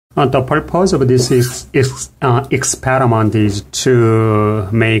The purpose of this experiment is to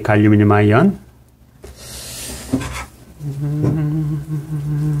make aluminum ion.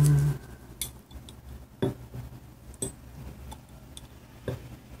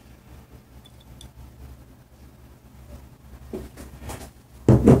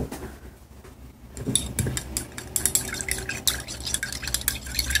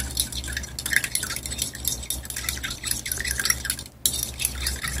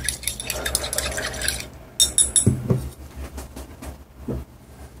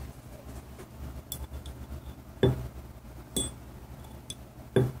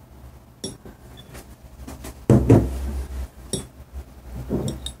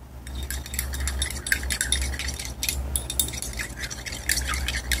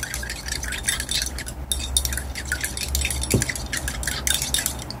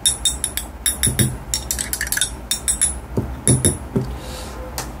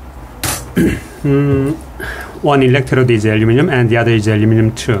 One electrode is aluminum and the other is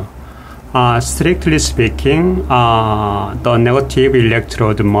aluminum too. Strictly speaking, the negative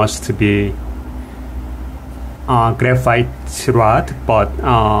electrode must be graphite rod, but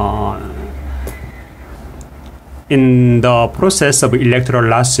in the process of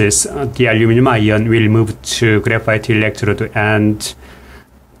electrolysis, the aluminum ion will move to graphite electrode, and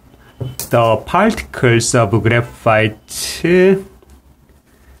the particles of graphite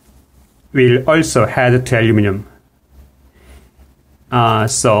will also head to aluminum.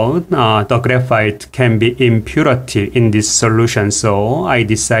 So the graphite can be impurity in this solution, so I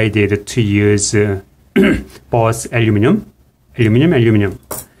decided to use both aluminum.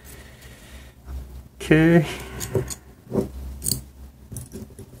 Okay.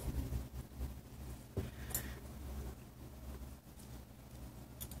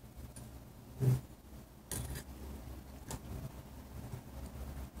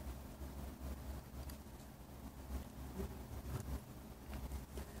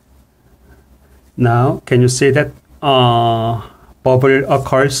 Now, can you see that bubble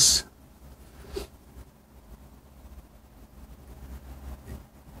occurs?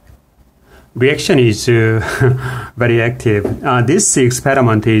 Reaction is very active. This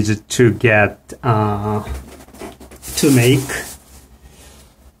experiment is to get to make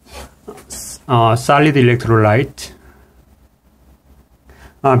solid electrolyte.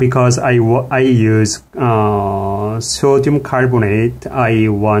 Because I use sodium carbonate, I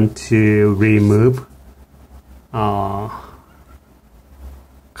want to remove what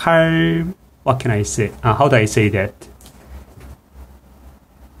can I say? How do I say that?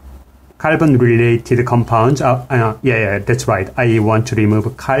 Carbon-related compounds. Yeah, that's right. I want to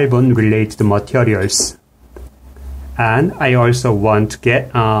remove carbon-related materials, and I also want to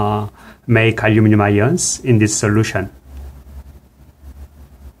get make aluminum ions in this solution.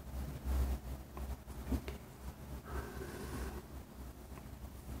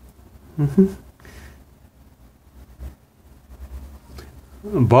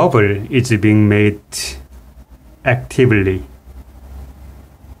 Bubble is being made actively.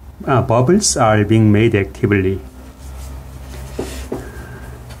 Bubbles are being made actively.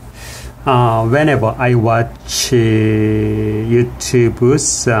 Whenever I watch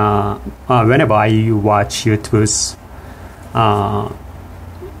YouTube's,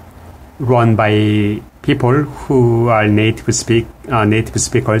 run by people who are native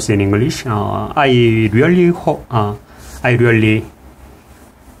speakers in English, I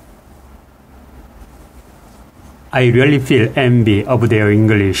really feel envy of their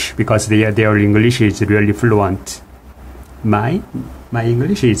English, because their English is really fluent. My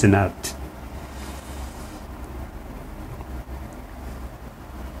English is not.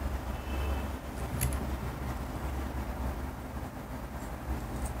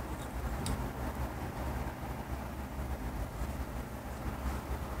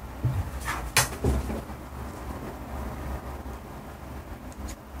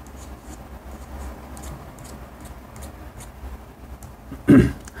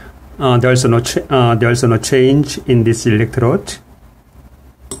 There's no change in this electrode,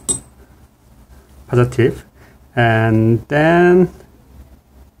 positive, and then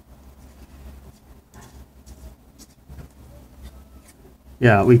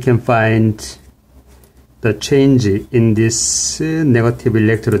we can find the change in this negative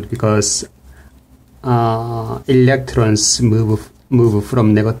electrode, because electrons move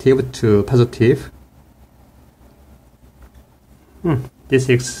from negative to positive. This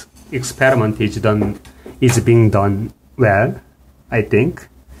experiment is being done well, I think.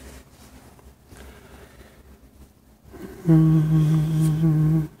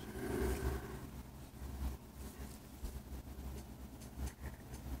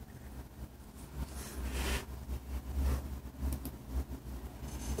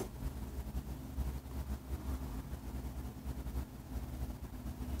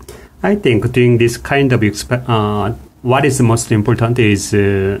 I think doing this kind of what is most important is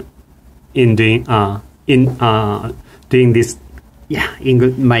in doing this. Yeah,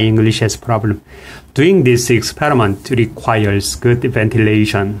 my English has problem. Doing this experiment requires good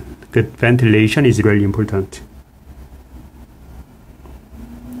ventilation. Good ventilation is really important.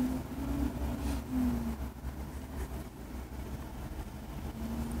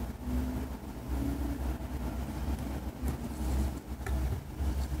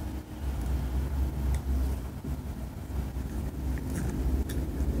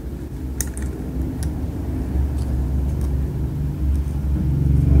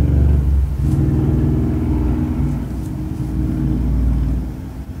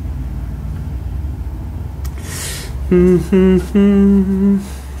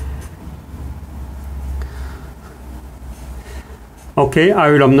 Okay,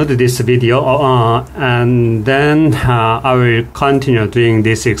 I will upload this video and then I will continue doing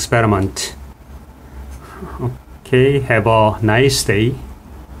this experiment. Okay, have a nice day.